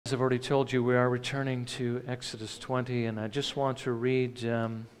As I've already told you, we are returning to Exodus 20, and I just want to read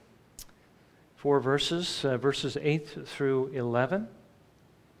 4 verses, verses 8 through 11.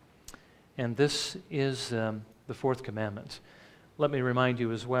 And this is the fourth commandment. Let me remind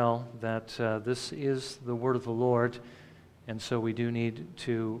you as well that this is the word of the Lord, and so we do need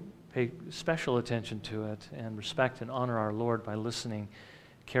to pay special attention to it and respect and honor our Lord by listening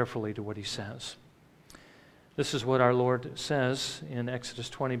carefully to what he says. This is what our Lord says in Exodus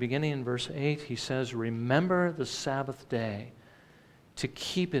 20, beginning in verse 8. He says, "Remember the Sabbath day to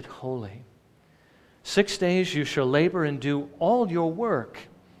keep it holy. 6 days you shall labor and do all your work.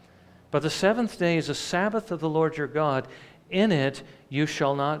 But the seventh day is a Sabbath of the Lord your God. In it you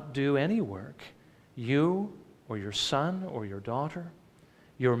shall not do any work, you or your son or your daughter,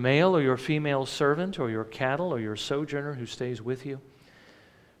 your male or your female servant or your cattle or your sojourner who stays with you.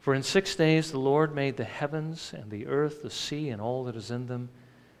 For in 6 days the Lord made the heavens and the earth, the sea, and all that is in them,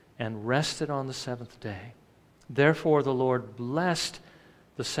 and rested on the seventh day. Therefore the Lord blessed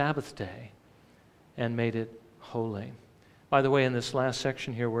the Sabbath day and made it holy." By the way, in this last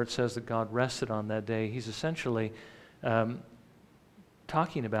section here where it says that God rested on that day, he's essentially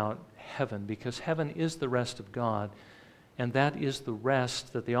talking about heaven, because heaven is the rest of God, and that is the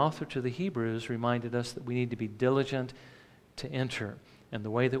rest that the author to the Hebrews reminded us that we need to be diligent to enter. And the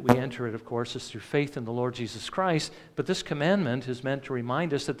way that we enter it, of course, is through faith in the Lord Jesus Christ. But this commandment is meant to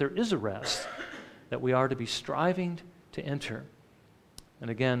remind us that there is a rest, that we are to be striving to enter. And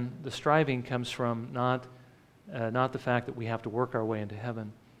again, the striving comes from not the fact that we have to work our way into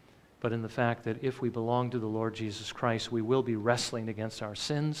heaven, but in the fact that if we belong to the Lord Jesus Christ, we will be wrestling against our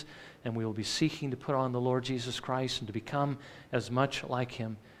sins, and we will be seeking to put on the Lord Jesus Christ and to become as much like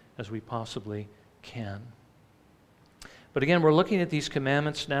him as we possibly can. But again, we're looking at these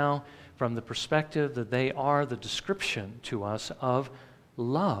commandments now from the perspective that they are the description to us of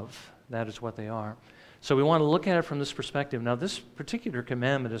love. That is what they are. So we want to look at it from this perspective. Now, this particular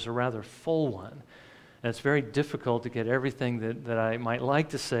commandment is a rather full one, and it's very difficult to get everything that I might like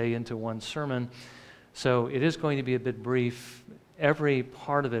to say into one sermon. So it is going to be a bit brief. Every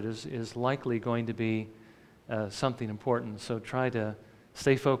part of it is likely going to be something important. So try to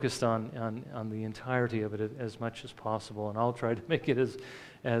stay focused on the entirety of it as much as possible, and I'll try to make it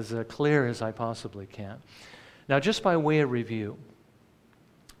as clear as I possibly can. Now, just by way of review,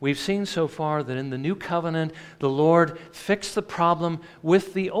 we've seen so far that in the New Covenant, the Lord fixed the problem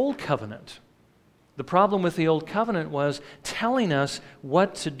with the Old Covenant. The problem with the Old Covenant was telling us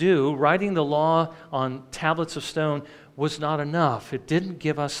what to do. Writing the law on tablets of stone was not enough. It didn't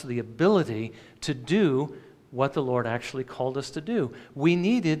give us the ability to do what the Lord actually called us to do. We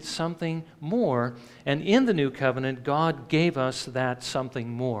needed something more, and in the New Covenant, God gave us that something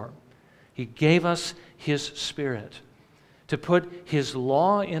more. He gave us His Spirit to put His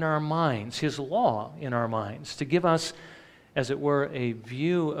law in our minds, to give us, as it were, a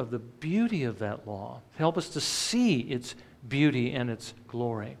view of the beauty of that law, to help us to see its beauty and its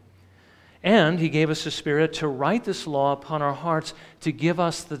glory. And He gave us His Spirit to write this law upon our hearts, to give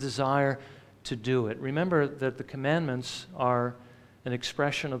us the desire to do it. Remember that the commandments are an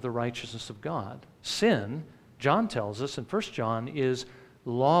expression of the righteousness of God. Sin, John tells us in 1 John, is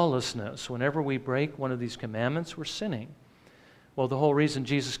lawlessness. Whenever we break one of these commandments, we're sinning. Well, the whole reason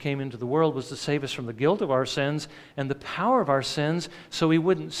Jesus came into the world was to save us from the guilt of our sins and the power of our sins, so we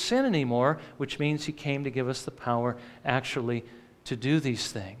wouldn't sin anymore, which means He came to give us the power actually to do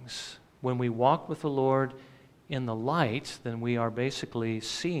these things. When we walk with the Lord in the light, then we are basically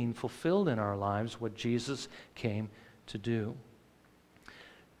seeing fulfilled in our lives what Jesus came to do.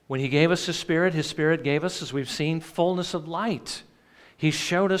 When He gave us His Spirit gave us, as we've seen, fullness of light. He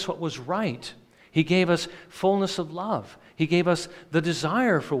showed us what was right. He gave us fullness of love. He gave us the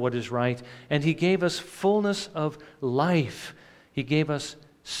desire for what is right, and He gave us fullness of life. He gave us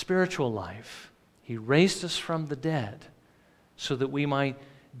spiritual life. He raised us from the dead so that we might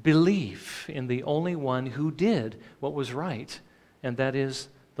believe in the only one who did what was right, and that is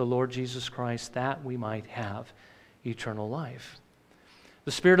the Lord Jesus Christ, that we might have eternal life.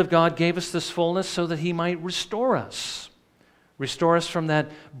 The Spirit of God gave us this fullness so that He might restore us from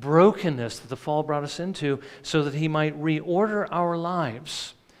that brokenness that the fall brought us into, so that He might reorder our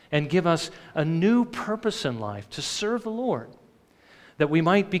lives and give us a new purpose in life to serve the Lord, that we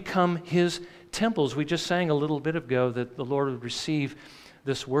might become His temples. We just sang a little bit ago that the Lord would receive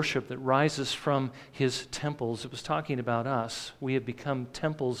this worship that rises from His temples. It was talking about us. We have become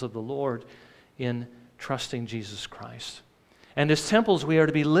temples of the Lord in trusting Jesus Christ. And as temples, we are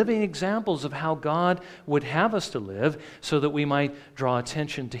to be living examples of how God would have us to live, so that we might draw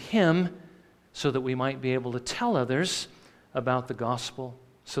attention to Him, so that we might be able to tell others about the gospel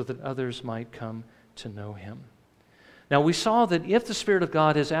so that others might come to know him. Now, we saw that if the Spirit of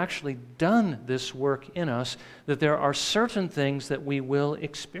God has actually done this work in us, that there are certain things that we will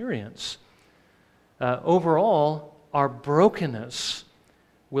experience. Overall, our brokenness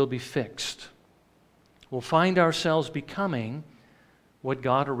will be fixed. We'll find ourselves becoming what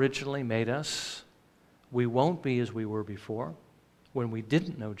God originally made us. We won't be as we were before. When we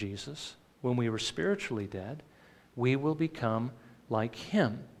didn't know Jesus, when we were spiritually dead, we will become like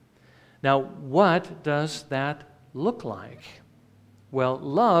him. Now, what does that look like? Well,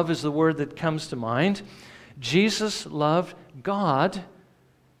 love is the word that comes to mind. Jesus loved God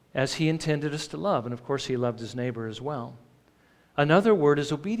as he intended us to love, and of course he loved his neighbor as well. Another word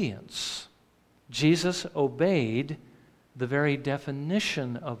is obedience. Jesus obeyed the very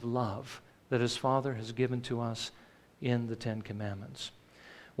definition of love that his Father has given to us in the Ten Commandments.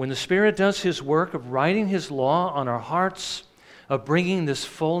 When the Spirit does his work of writing his law on our hearts, of bringing this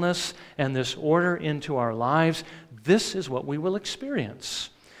fullness and this order into our lives, this is what we will experience.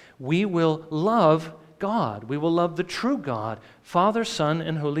 We will love God. We will love the true God, Father, Son,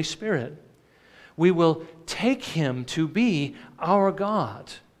 and Holy Spirit. We will take him to be our God,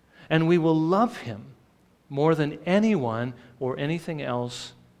 and we will love him more than anyone or anything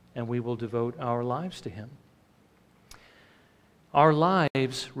else, and we will devote our lives to him. Our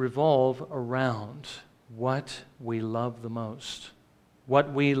lives revolve around what we love the most.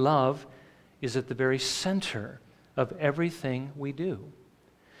 What we love is at the very center of everything we do.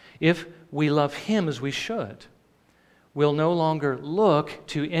 If we love him as we should, we'll no longer look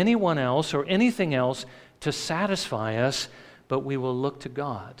to anyone else or anything else to satisfy us, but we will look to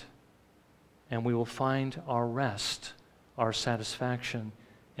God, and we will find our rest, our satisfaction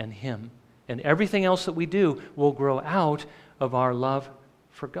in him. And everything else that we do will grow out of our love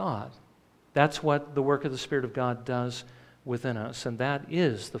for God. That's what the work of the Spirit of God does within us, and that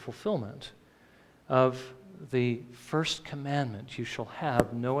is the fulfillment of the first commandment: you shall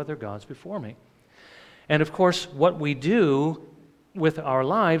have no other gods before me. And of course, what we do with our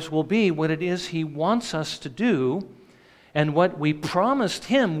lives will be what it is he wants us to do, and what we promised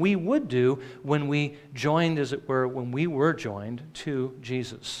him we would do when we joined, as it were, when we were joined to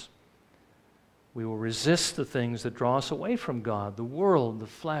Jesus. We will resist the things that draw us away from God, the world, the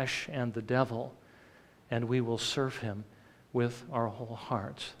flesh, and the devil, and we will serve him with our whole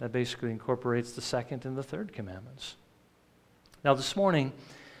heart. That basically incorporates the second and the third commandments. Now this morning,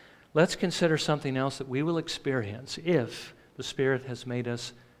 let's consider something else that we will experience if the Spirit has made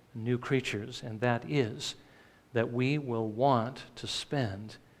us new creatures, and that is that we will want to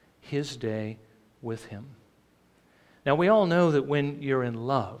spend his day with him. Now, we all know that when you're in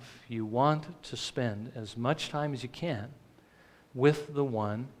love, you want to spend as much time as you can with the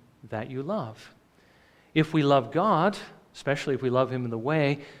one that you love. If we love God, especially if we love him in the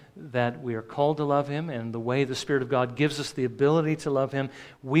way that we are called to love him and the way the Spirit of God gives us the ability to love him,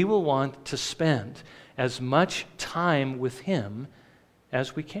 we will want to spend as much time with him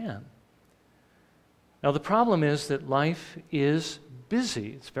as we can. Now, the problem is that life is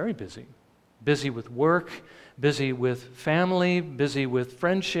busy. It's very busy. Busy with work, busy with family, busy with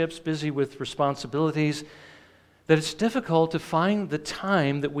friendships, busy with responsibilities, that it's difficult to find the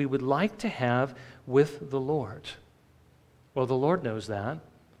time that we would like to have with the Lord. Well, the Lord knows that,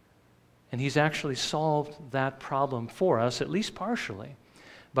 and he's actually solved that problem for us, at least partially,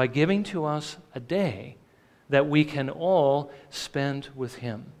 by giving to us a day that we can all spend with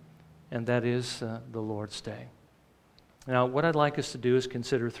him, and that is the Lord's Day. Now, what I'd like us to do is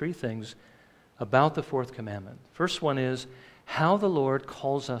consider three things about the fourth commandment. First one is how the Lord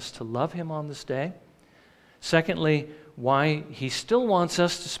calls us to love him on this day. Secondly, why he still wants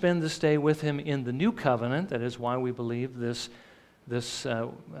us to spend this day with him in the new covenant. That is why we believe this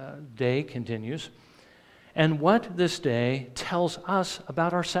day continues. And what this day tells us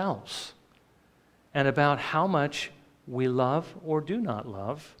about ourselves and about how much we love or do not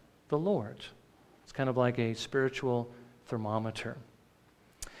love the Lord. It's kind of like a spiritual thermometer.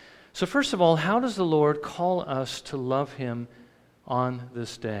 So first of all, how does the Lord call us to love him on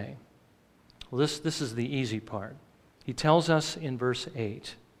this day? Well, this is the easy part. He tells us in verse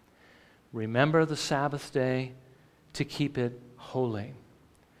 8, remember the Sabbath day to keep it holy.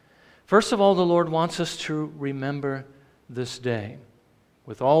 First of all, the Lord wants us to remember this day.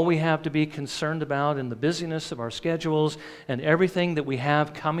 With all we have to be concerned about in the busyness of our schedules and everything that we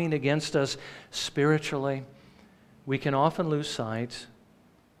have coming against us spiritually, we can often lose sight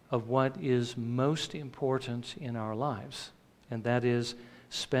of what is most important in our lives, and that is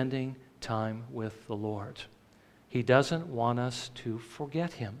spending time with the Lord. He doesn't want us to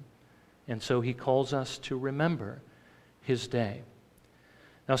forget him, and so he calls us to remember his day.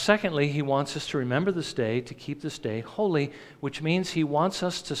 Now, secondly, he wants us to remember this day, to keep this day holy, which means he wants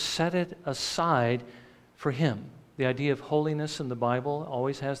us to set it aside for him. The idea of holiness in the Bible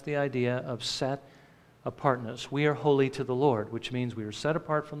always has the idea of set apartness. We are holy to the Lord, which means we are set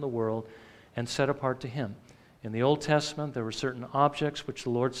apart from the world and set apart to him. In the Old Testament, there were certain objects which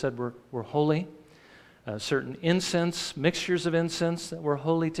the Lord said were holy, certain incense, mixtures of incense that were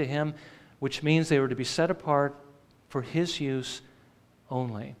holy to him, which means they were to be set apart for his use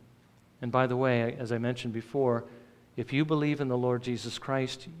only. And by the way, as I mentioned before, if you believe in the Lord Jesus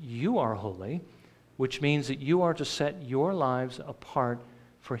Christ, you are holy, which means that you are to set your lives apart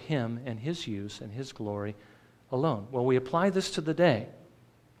for him and his use and his glory alone. Well, we apply this to the day.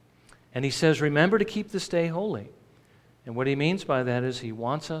 And he says, remember to keep this day holy. And what he means by that is he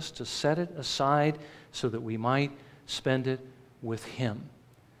wants us to set it aside so that we might spend it with him.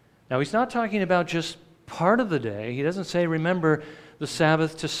 Now, he's not talking about just part of the day. He doesn't say, remember the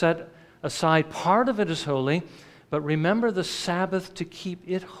Sabbath to set aside part of it as holy, but remember the Sabbath to keep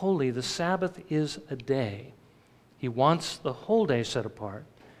it holy. The Sabbath is a day. He wants the whole day set apart,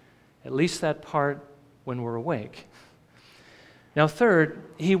 at least that part when we're awake. Now, third,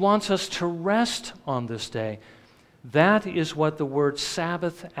 he wants us to rest on this day. That is what the word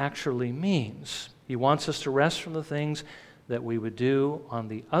Sabbath actually means. He wants us to rest from the things that we would do on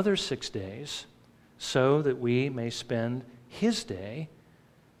the other 6 days so that we may spend his day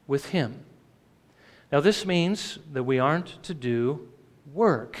with him. Now, this means that we aren't to do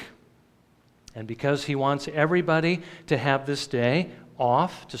work. And because he wants everybody to have this day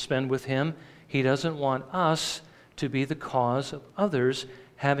off to spend with him, he doesn't want us to be the cause of others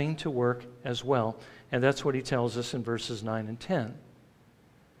having to work as well. And that's what he tells us in verses 9 and 10.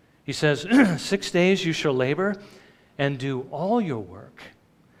 He says, 6 days you shall labor and do all your work.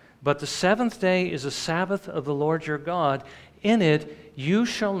 But the seventh day is a Sabbath of the Lord your God. In it you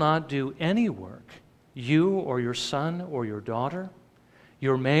shall not do any work, you or your son or your daughter,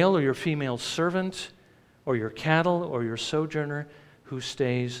 your male or your female servant, or your cattle or your sojourner who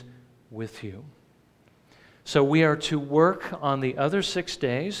stays with you. So we are to work on the other 6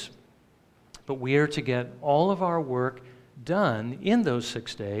 days, but we are to get all of our work done in those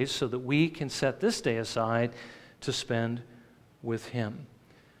 6 days so that we can set this day aside to spend with him.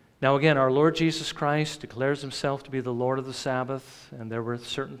 Now again, our Lord Jesus Christ declares himself to be the Lord of the Sabbath, and there were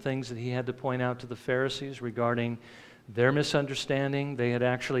certain things that he had to point out to the Pharisees regarding their misunderstanding. They had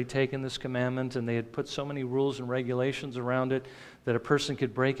actually taken this commandment and they had put so many rules and regulations around it that a person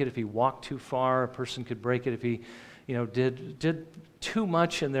could break it if he walked too far, a person could break it if he, did too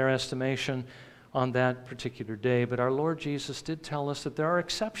much in their estimation on that particular day. But our Lord Jesus did tell us that there are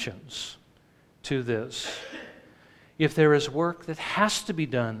exceptions to this. If there is work that has to be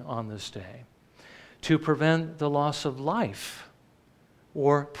done on this day to prevent the loss of life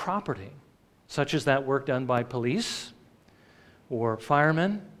or property, such as that work done by police or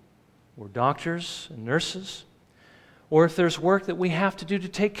firemen or doctors and nurses, or if there's work that we have to do to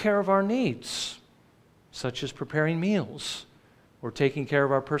take care of our needs, such as preparing meals or taking care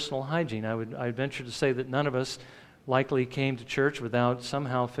of our personal hygiene. I'd venture to say that none of us likely came to church without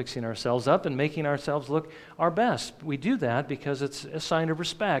somehow fixing ourselves up and making ourselves look our best. We do that because it's a sign of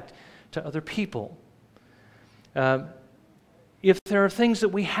respect to other people. If there are things that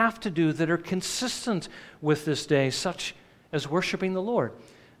we have to do that are consistent with this day, such as worshiping the Lord.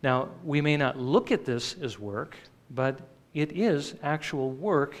 Now, we may not look at this as work, but it is actual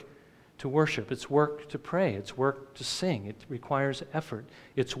work to worship. It's work to pray. It's work to sing. It requires effort.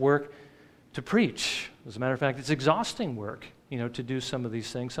 It's work to preach. As a matter of fact, it's exhausting work, to do some of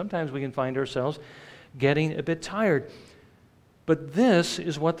these things. Sometimes we can find ourselves getting a bit tired. But this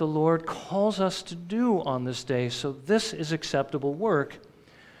is what the Lord calls us to do on this day, so this is acceptable work.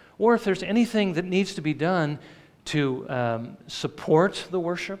 Or if there's anything that needs to be done to support the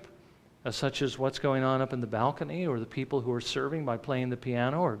worship, such as what's going on up in the balcony, or the people who are serving by playing the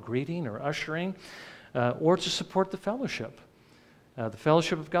piano, or greeting, or ushering, or to support the fellowship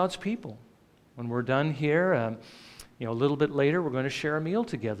of God's people. When we're done here, a little bit later, we're going to share a meal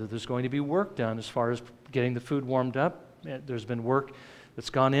together. There's going to be work done as far as getting the food warmed up. There's been work that's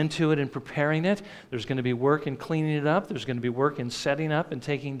gone into it and preparing it. There's going to be work in cleaning it up. There's going to be work in setting up and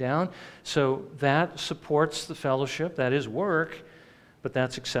taking down. So that supports the fellowship. That is work, but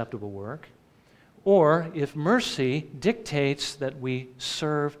that's acceptable work. Or if mercy dictates that we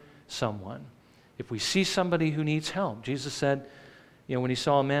serve someone. If we see somebody who needs help. Jesus said, when he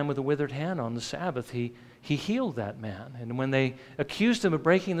saw a man with a withered hand on the Sabbath, he healed that man. And when they accused him of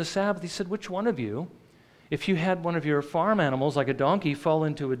breaking the Sabbath, he said, which one of you, if you had one of your farm animals, like a donkey, fall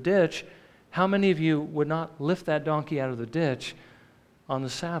into a ditch, how many of you would not lift that donkey out of the ditch on the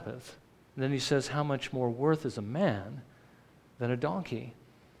Sabbath. And then he says, how much more worth is a man than a donkey?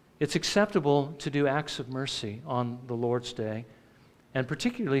 It's acceptable to do acts of mercy on the Lord's Day, and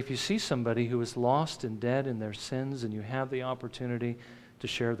particularly if you see somebody who is lost and dead in their sins and you have the opportunity to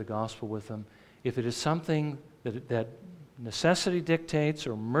share the gospel with them. If it is something that necessity dictates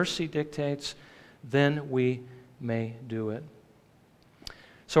or mercy dictates, then we may do it.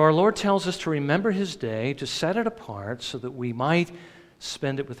 So our Lord tells us to remember His day, to set it apart so that we might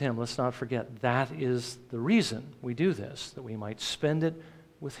spend it with Him. Let's not forget, that is the reason we do this, that we might spend it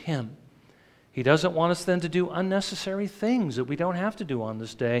with Him. He doesn't want us then to do unnecessary things that we don't have to do on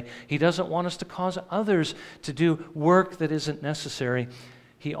this day. He doesn't want us to cause others to do work that isn't necessary.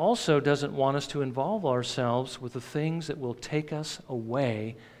 He also doesn't want us to involve ourselves with the things that will take us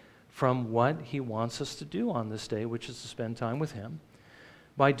away from what He wants us to do on this day, which is to spend time with Him.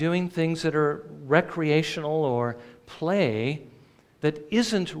 By doing things that are recreational or play that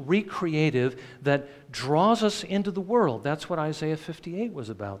isn't recreative, that draws us into the world. That's what Isaiah 58 was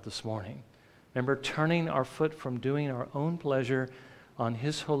about this morning. Remember, turning our foot from doing our own pleasure on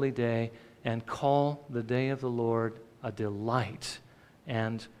His holy day and call the day of the Lord a delight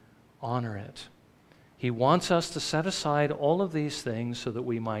and honor it. He wants us to set aside all of these things so that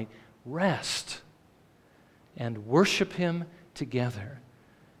we might rest and worship Him together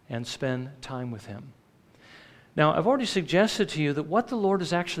and spend time with Him. Now, I've already suggested to you that what the Lord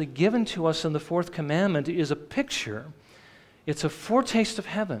has actually given to us in the fourth commandment is a picture. It's a foretaste of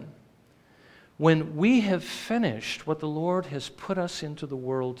heaven. When we have finished what the Lord has put us into the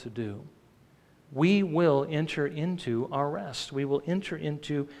world to do, we will enter into our rest. We will enter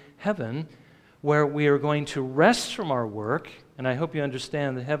into heaven, where we are going to rest from our work. And I hope you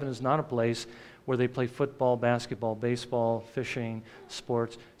understand that heaven is not a place where they play football, basketball, baseball, fishing,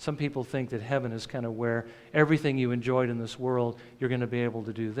 sports. Some people think that heaven is kind of where everything you enjoyed in this world you're going to be able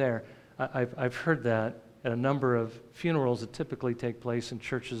to do there. I've heard that at a number of funerals that typically take place in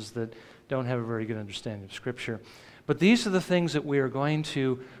churches that don't have a very good understanding of Scripture. But these are the things that we are going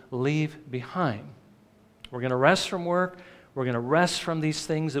to leave behind. We're going to rest from work. We're going to rest from these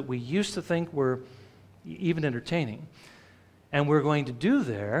things that we used to think were even entertaining. And we're going to do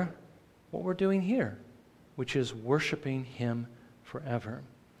there what we're doing here, which is worshiping Him forever.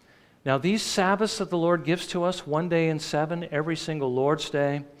 Now, these Sabbaths that the Lord gives to us, one day in seven, every single Lord's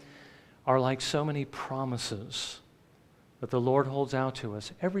Day, are like so many promises that the Lord holds out to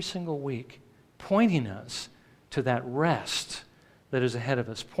us every single week, pointing us to that rest that is ahead of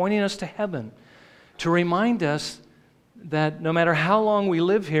us, pointing us to heaven, to remind us that no matter how long we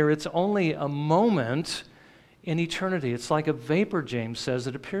live here, it's only a moment in eternity. It's like a vapor, James says,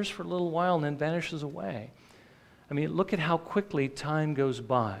 that appears for a little while and then vanishes away. I mean, look at how quickly time goes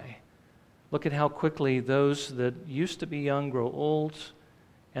by. Look at how quickly those that used to be young grow old,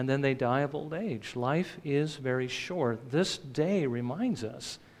 and then they die of old age. Life is very short. This day reminds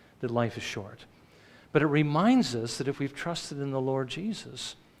us that life is short. But it reminds us that if we've trusted in the Lord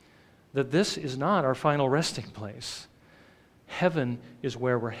Jesus, that this is not our final resting place. Heaven is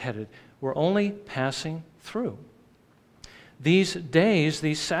where we're headed. We're only passing through. These days,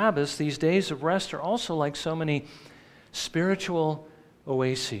 these Sabbaths, these days of rest are also like so many spiritual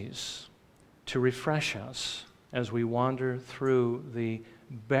oases to refresh us as we wander through the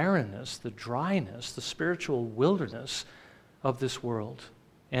barrenness, the dryness, the spiritual wilderness of this world.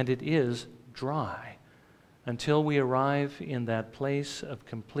 And it is dry until we arrive in that place of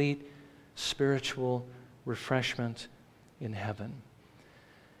complete spiritual refreshment in heaven.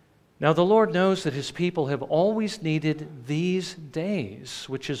 Now, the Lord knows that His people have always needed these days,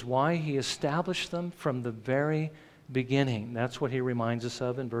 which is why He established them from the very beginning. That's what He reminds us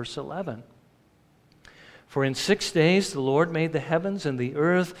of in verse 11. For in 6 days the Lord made the heavens and the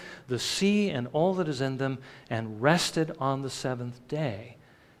earth, the sea and all that is in them, and rested on the seventh day.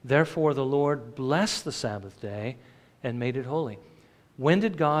 Therefore the Lord blessed the Sabbath day and made it holy. When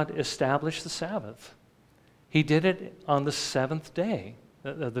did God establish the Sabbath? He did it on the seventh day,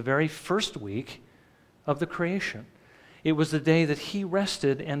 the very first week of the creation. It was the day that He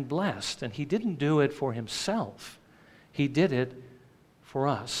rested and blessed, and He didn't do it for Himself. He did it for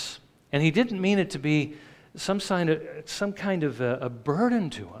us. And He didn't mean it to be some kind of a burden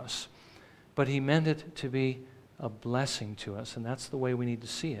to us, but He meant it to be a blessing to us, and that's the way we need to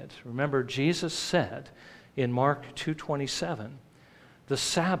see it. Remember, Jesus said in Mark 2:27, the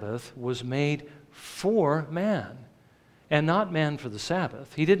Sabbath was made for man, and not man for the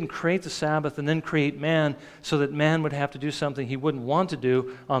Sabbath. He didn't create the Sabbath and then create man so that man would have to do something he wouldn't want to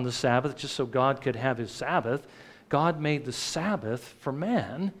do on the Sabbath just so God could have His Sabbath. God made the Sabbath for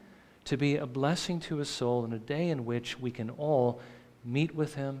man to be a blessing to his soul and a day in which we can all meet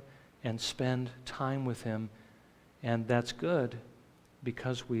with Him and spend time with Him. And that's good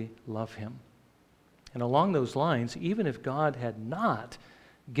because we love Him. And along those lines, even if God had not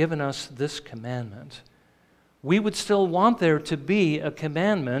given us this commandment, we would still want there to be a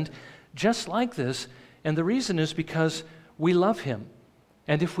commandment just like this. And the reason is because we love Him.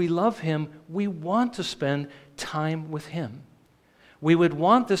 And if we love Him, we want to spend time with Him. We would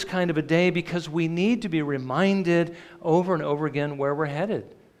want this kind of a day because we need to be reminded over and over again where we're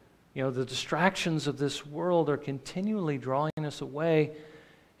headed. You know, the distractions of this world are continually drawing us away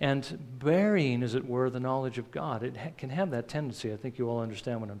and burying, as it were, the knowledge of God. It can have that tendency. I think you all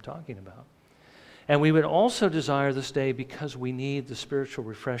understand what I'm talking about. And we would also desire this day because we need the spiritual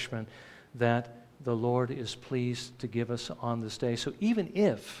refreshment that the Lord is pleased to give us on this day. So even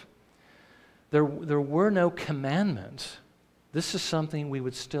if there were no commandment, this is something we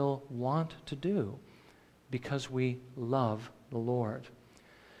would still want to do because we love the Lord.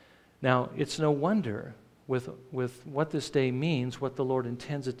 Now, it's no wonder with what this day means, what the Lord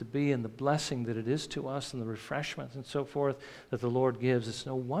intends it to be, and the blessing that it is to us, and the refreshment and so forth that the Lord gives. It's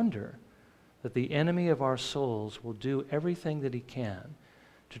no wonder that the enemy of our souls will do everything that he can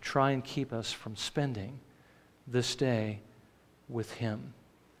to try and keep us from spending this day with Him.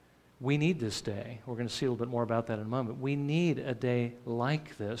 We need this day. We're going to see a little bit more about that in a moment. We need a day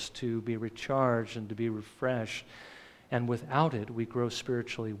like this to be recharged and to be refreshed. And without it, we grow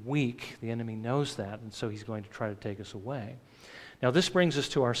spiritually weak. The enemy knows that, and so he's going to try to take us away. Now, this brings us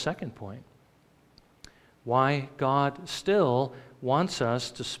to our second point. Why God still wants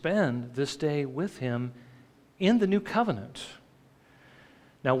us to spend this day with Him in the new covenant.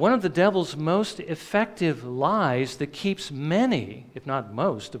 Now, one of the devil's most effective lies that keeps many, if not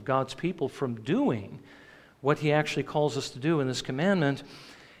most, of God's people from doing what He actually calls us to do in this commandment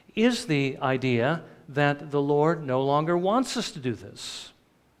is the idea that the Lord no longer wants us to do this,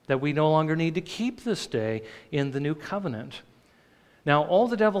 that we no longer need to keep this day in the new covenant. Now, all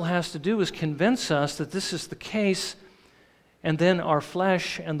the devil has to do is convince us that this is the case, and then our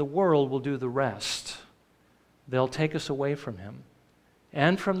flesh and the world will do the rest. They'll take us away from Him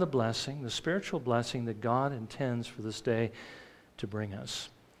and from the blessing, the spiritual blessing that God intends for this day to bring us.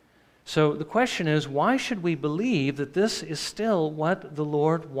 So the question is, why should we believe that this is still what the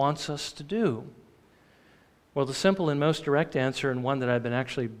Lord wants us to do? Well, the simple and most direct answer, and one that I've been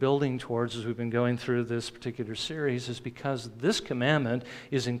actually building towards as we've been going through this particular series, is because this commandment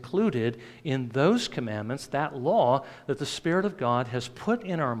is included in those commandments, that law that the Spirit of God has put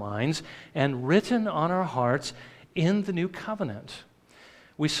in our minds and written on our hearts in the new covenant.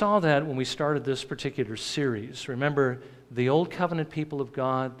 We saw that when we started this particular series. Remember, the old covenant people of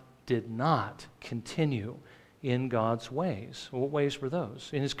God did not continue in God's ways. What ways were those?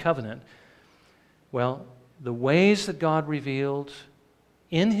 In His covenant. Well, the ways that God revealed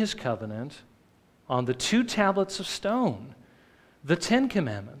in His covenant on the 2 tablets of stone, the 10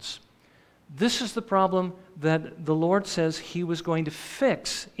 commandments. This is the problem that the Lord says He was going to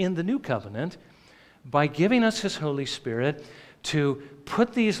fix in the new covenant by giving us His Holy Spirit to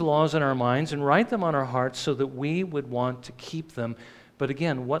put these laws in our minds and write them on our hearts so that we would want to keep them. But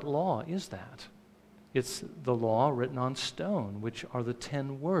again, what law is that? It's the law written on stone, which are the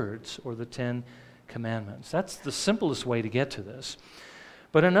 10 words or the 10 commandments. That's the simplest way to get to this.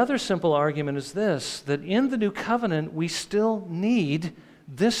 But another simple argument is this, that in the new covenant, we still need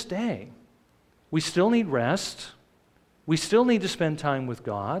this day. We still need rest. We still need to spend time with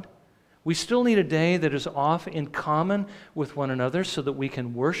God. We still need a day that is off in common with one another so that we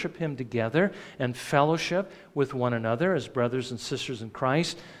can worship Him together and fellowship with one another as brothers and sisters in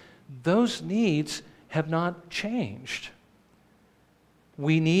Christ. Those needs have not changed.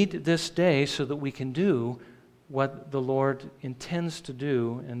 We need this day so that we can do what the Lord intends to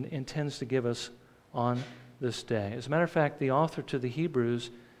do and intends to give us on this day. As a matter of fact, the author to the Hebrews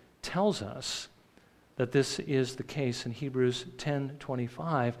tells us that this is the case in Hebrews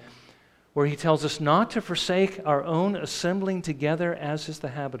 10:25, where he tells us not to forsake our own assembling together as is the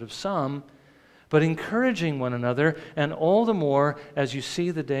habit of some, but encouraging one another, and all the more as you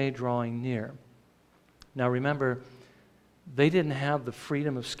see the day drawing near. Now remember, they didn't have the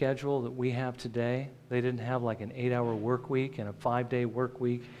freedom of schedule that we have today. They didn't have like an 8-hour work week and a 5-day work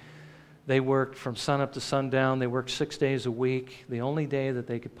week. They worked from sunup to sundown. They worked 6 days a week. The only day that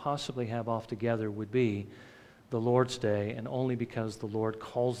they could possibly have off together would be the Lord's Day, and only because the Lord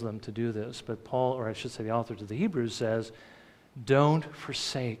calls them to do this. But Paul, or I should say the author to the Hebrews, says, don't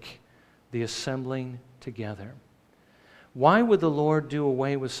forsake the assembling together. Why would the Lord do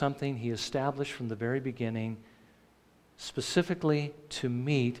away with something He established from the very beginning specifically to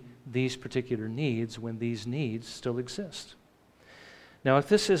meet these particular needs when these needs still exist? Now, if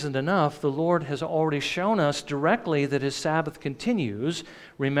this isn't enough, the Lord has already shown us directly that his Sabbath continues.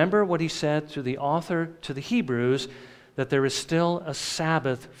 Remember what he said through the author to the Hebrews, that there is still a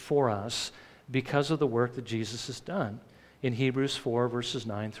Sabbath for us because of the work that Jesus has done in Hebrews 4, verses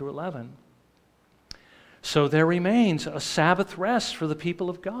 9 through 11. So there remains a Sabbath rest for the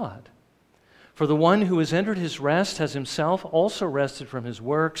people of God. For the one who has entered his rest has himself also rested from his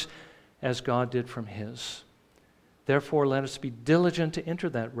works, as God did from his. Therefore, let us be diligent to enter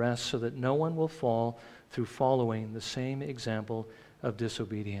that rest so that no one will fall through following the same example of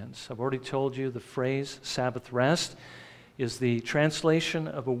disobedience. I've already told you the phrase Sabbath rest is the translation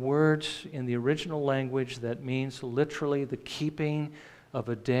of a word in the original language that means literally the keeping of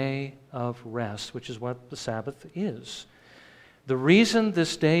a day of rest, which is what the Sabbath is. The reason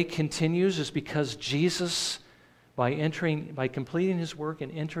this day continues is because Jesus, by completing his work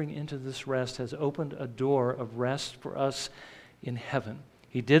and entering into this rest, has opened a door of rest for us in heaven.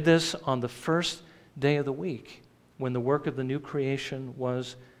 He did this on the first day of the week, when the work of the new creation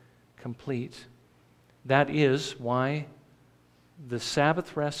was complete. That is why the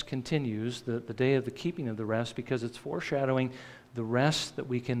Sabbath rest continues, the day of the keeping of the rest, because it's foreshadowing the rest that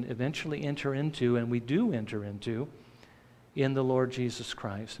we can eventually enter into, and we do enter into, in the Lord Jesus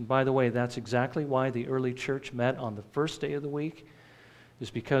Christ. And by the way, that's exactly why the early church met on the first day of the week, is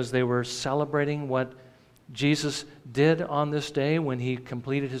because they were celebrating what Jesus did on this day when he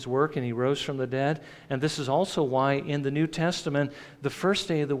completed his work and he rose from the dead. And this is also why in the New Testament, the first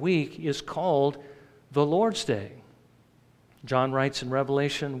day of the week is called the Lord's Day. John writes in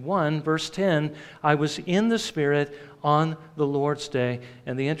Revelation 1, verse 10, I was in the Spirit on the Lord's Day.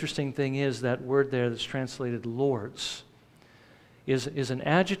 And the interesting thing is that word there that's translated Lord's is an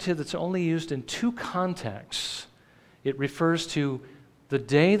adjective that's only used in two contexts. It refers to the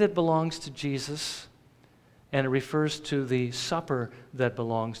day that belongs to Jesus, and it refers to the supper that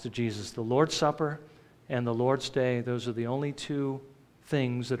belongs to Jesus. The Lord's Supper and the Lord's Day, those are the only two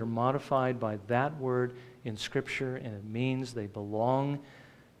things that are modified by that word in Scripture, and it means they belong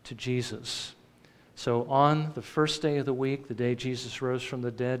to Jesus. So on the first day of the week, the day Jesus rose from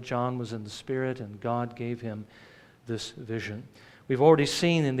the dead, John was in the Spirit, and God gave him this vision. We've already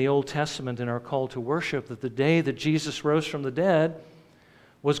seen in the Old Testament in our call to worship that the day that Jesus rose from the dead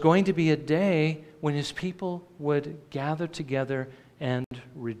was going to be a day when his people would gather together and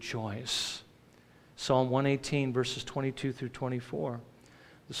rejoice. Psalm 118, verses 22 through 24.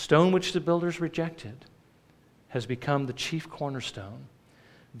 The stone which the builders rejected has become the chief cornerstone.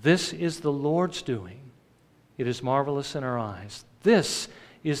 This is the Lord's doing. It is marvelous in our eyes. This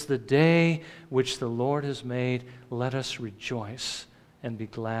is the day which the Lord has made. Let us rejoice and be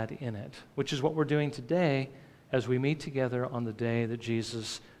glad in it. Which is what we're doing today as we meet together on the day that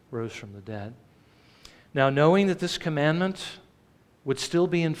Jesus rose from the dead. Now, knowing that this commandment would still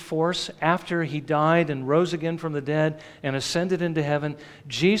be in force after he died and rose again from the dead and ascended into heaven,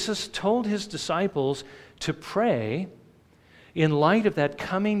 Jesus told his disciples to pray in light of that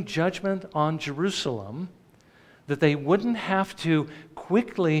coming judgment on Jerusalem, that they wouldn't have to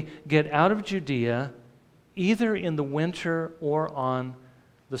quickly get out of Judea either in the winter or on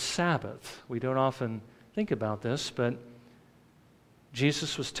the Sabbath. We don't often think about this, but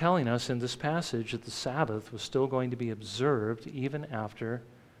Jesus was telling us in this passage that the Sabbath was still going to be observed even after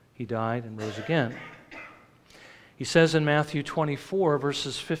he died and rose again. He says in Matthew 24,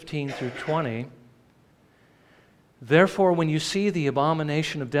 verses 15 through 20, Therefore, when you see the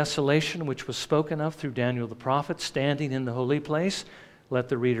abomination of desolation which was spoken of through Daniel the prophet standing in the holy place, let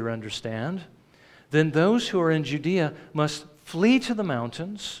the reader understand. Then those who are in Judea must flee to the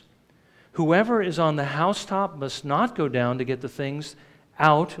mountains. Whoever is on the housetop must not go down to get the things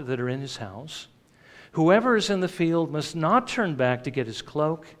out that are in his house. Whoever is in the field must not turn back to get his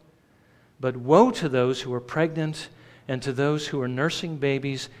cloak. But woe to those who are pregnant and to those who are nursing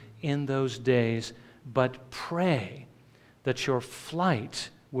babies in those days. But pray that your flight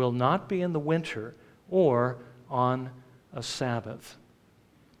will not be in the winter or on a Sabbath.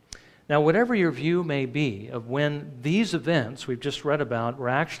 Now, whatever your view may be of when these events we've just read about were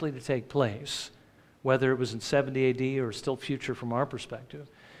actually to take place, whether it was in 70 AD or still future from our perspective,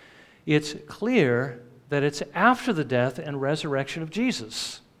 it's clear that it's after the death and resurrection of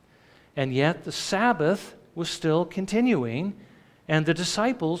Jesus. And yet the Sabbath was still continuing, and the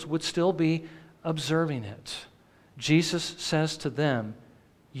disciples would still be observing it. Jesus says to them,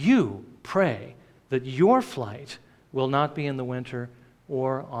 you pray that your flight will not be in the winter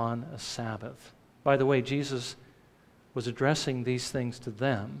or on a Sabbath. By the way, Jesus was addressing these things to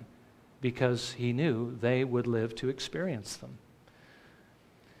them because he knew they would live to experience them.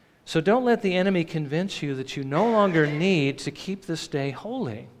 So don't let the enemy convince you that you no longer need to keep this day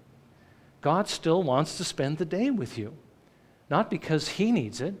holy. God still wants to spend the day with you, not because He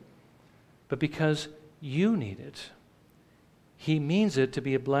needs it, but because you need it. He means it to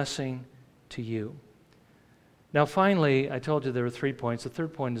be a blessing to you. Now, finally, I told you there were 3 points. The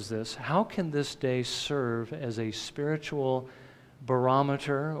third point is this: how can this day serve as a spiritual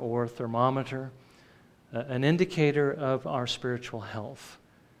barometer or thermometer, an indicator of our spiritual health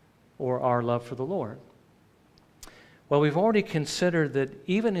or our love for the Lord? Well, we've already considered that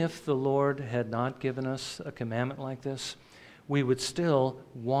even if the Lord had not given us a commandment like this, we would still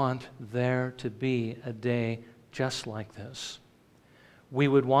want there to be a day just like this. We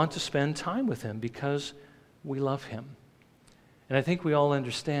would want to spend time with Him because we love Him. And I think we all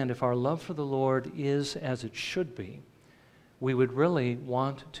understand if our love for the Lord is as it should be, we would really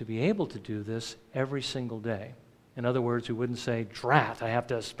want to be able to do this every single day. In other words, we wouldn't say, drat, I have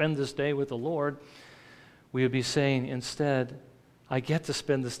to spend this day with the Lord. We would be saying instead, I get to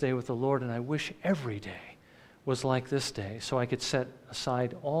spend this day with the Lord, and I wish every day was like this day, so I could set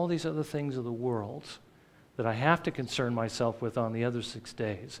aside all these other things of the world that I have to concern myself with on the other 6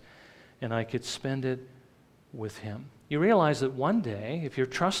 days, and I could spend it with Him. You realize that one day, if you're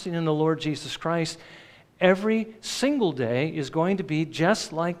trusting in the Lord Jesus Christ, every single day is going to be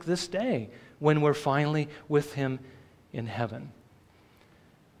just like this day when we're finally with Him in heaven.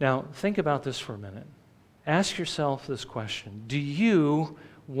 Now, think about this for a minute. Ask yourself this question: do you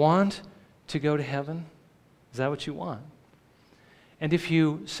want to go to heaven? Is that what you want? And if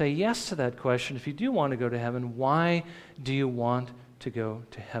you say yes to that question, if you do want to go to heaven, why do you want to go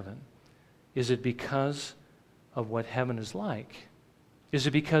to heaven? Is it because of what heaven is like? Is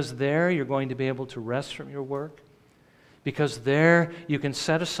it because there you're going to be able to rest from your work? Because there you can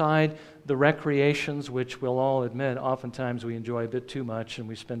set aside the recreations which we'll all admit oftentimes we enjoy a bit too much and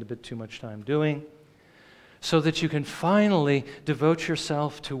we spend a bit too much time doing, so that you can finally devote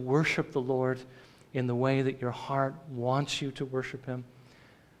yourself to worship the Lord in the way that your heart wants you to worship Him?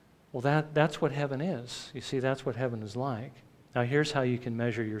 Well, that's what heaven is. You see, that's what heaven is like. Now, here's how you can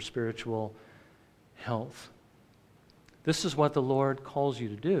measure your spiritual health. This is what the Lord calls you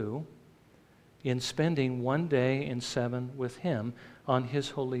to do in spending 1 day in 7 with Him on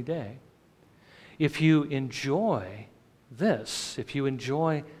His holy day. If you enjoy this, if you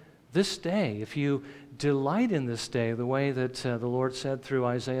enjoy this day, if you delight in this day the way that the Lord said through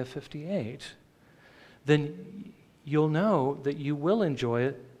Isaiah 58, then you'll know that you will enjoy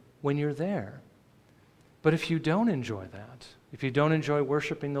it when you're there. But if you don't enjoy that, if you don't enjoy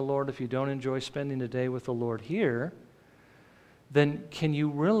worshiping the Lord, if you don't enjoy spending a day with the Lord here, then can you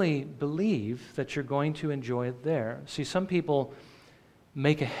really believe that you're going to enjoy it there? See, some people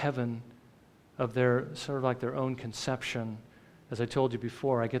make a heaven of their, sort of like their own conception. As I told you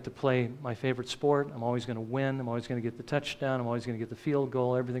before, I get to play my favorite sport. I'm always going to win. I'm always going to get the touchdown. I'm always going to get the field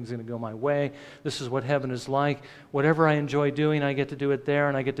goal. Everything's going to go my way. This is what heaven is like. Whatever I enjoy doing, I get to do it there,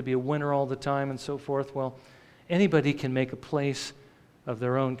 and I get to be a winner all the time and so forth. Well, anybody can make a place of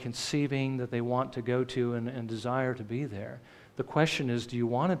their own conceiving that they want to go to and desire to be there. The question is, do you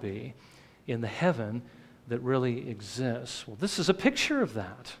want to be in the heaven that really exists? Well, this is a picture of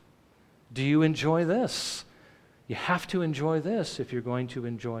that. Do you enjoy this? You have to enjoy this if you're going to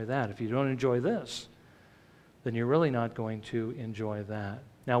enjoy that. If you don't enjoy this, then you're really not going to enjoy that.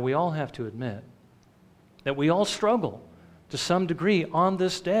 Now, we all have to admit that we all struggle to some degree on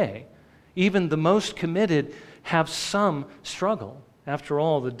this day. Even the most committed have some struggle. After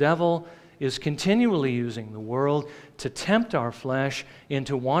all, the devil is continually using the world to tempt our flesh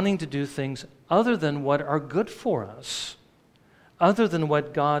into wanting to do things other than what are good for us, other than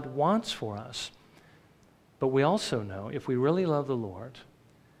what God wants for us. But we also know, if we really love the Lord,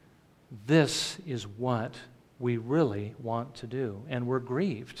 this is what we really want to do. And we're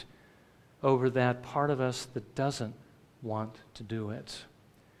grieved over that part of us that doesn't want to do it.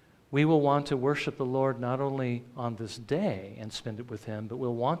 We will want to worship the Lord not only on this day and spend it with Him, but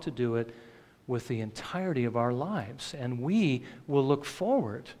we'll want to do it with the entirety of our lives. And we will look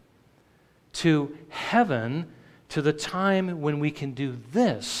forward to heaven, to the time when we can do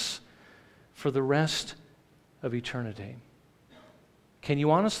this for the rest of eternity. Can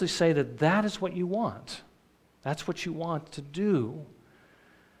you honestly say that that is what you want? That's what you want to do?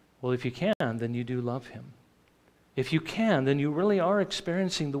 Well, if you can, then you do love Him. If you can, then you really are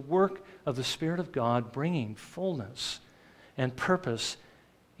experiencing the work of the Spirit of God bringing fullness and purpose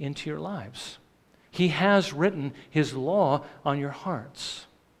into your lives. He has written His law on your hearts.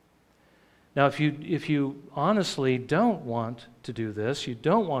 Now, if you honestly don't want to do this, you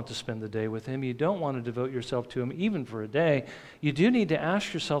don't want to spend the day with him, you don't want to devote yourself to him even for a day, you do need to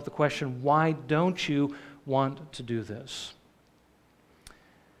ask yourself the question, why don't you want to do this?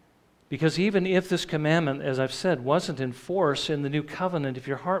 Because even if this commandment, as I've said, wasn't in force in the new covenant, if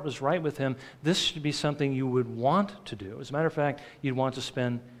your heart was right with him, this should be something you would want to do. As a matter of fact, you'd want to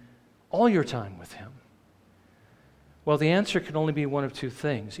spend all your time with him. Well, the answer can only be one of two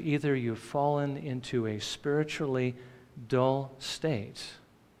things. Either you've fallen into a spiritually dull state,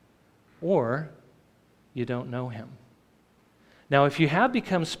 or you don't know him. Now, if you have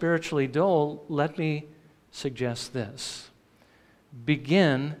become spiritually dull, let me suggest this.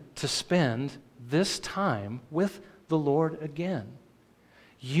 Begin to spend this time with the Lord again.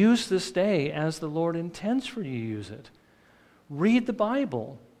 Use this day as the Lord intends for you to use it. Read the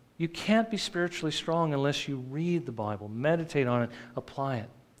Bible. You can't be spiritually strong unless you read the Bible, meditate on it, apply it.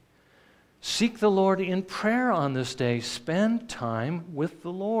 Seek the Lord in prayer on this day. Spend time with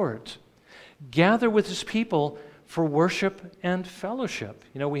the Lord. Gather with his people for worship and fellowship.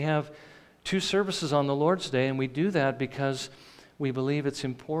 You know, we have 2 services on the Lord's Day, and we do that because we believe it's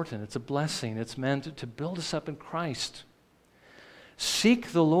important. It's a blessing. It's meant to build us up in Christ.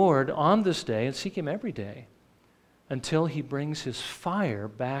 Seek the Lord on this day, and seek him every day, until he brings his fire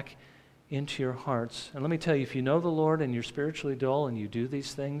back into your hearts. And let me tell you, if you know the Lord and you're spiritually dull and you do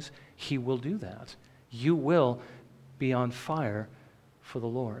these things, he will do that. You will be on fire for the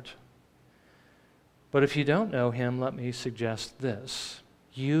Lord. But if you don't know him, let me suggest this.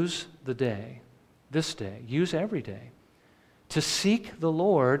 Use the day, this day, use every day, to seek the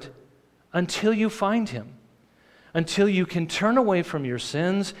Lord until you find him. Until you can turn away from your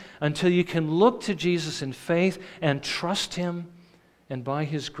sins, until you can look to Jesus in faith and trust him, and by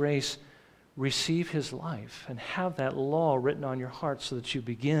his grace receive his life and have that law written on your heart so that you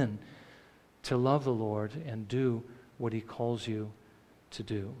begin to love the Lord and do what he calls you to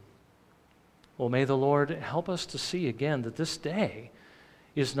do. Well, may the Lord help us to see again that this day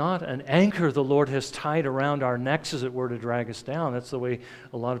is not an anchor the Lord has tied around our necks, as it were, to drag us down. That's the way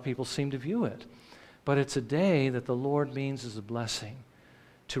a lot of people seem to view it. But it's a day that the Lord means is a blessing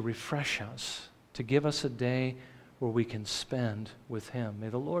to refresh us, to give us a day where we can spend with him. May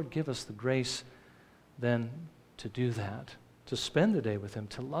the Lord give us the grace then to do that, to spend the day with him,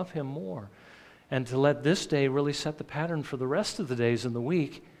 to love him more, and to let this day really set the pattern for the rest of the days in the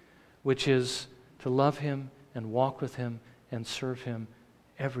week, which is to love him and walk with him and serve him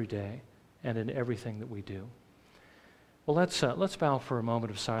every day and in everything that we do. Well, let's bow for a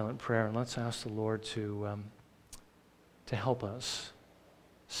moment of silent prayer, and let's ask the Lord to help us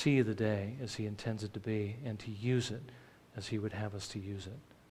see the day as he intends it to be and to use it as he would have us to use it.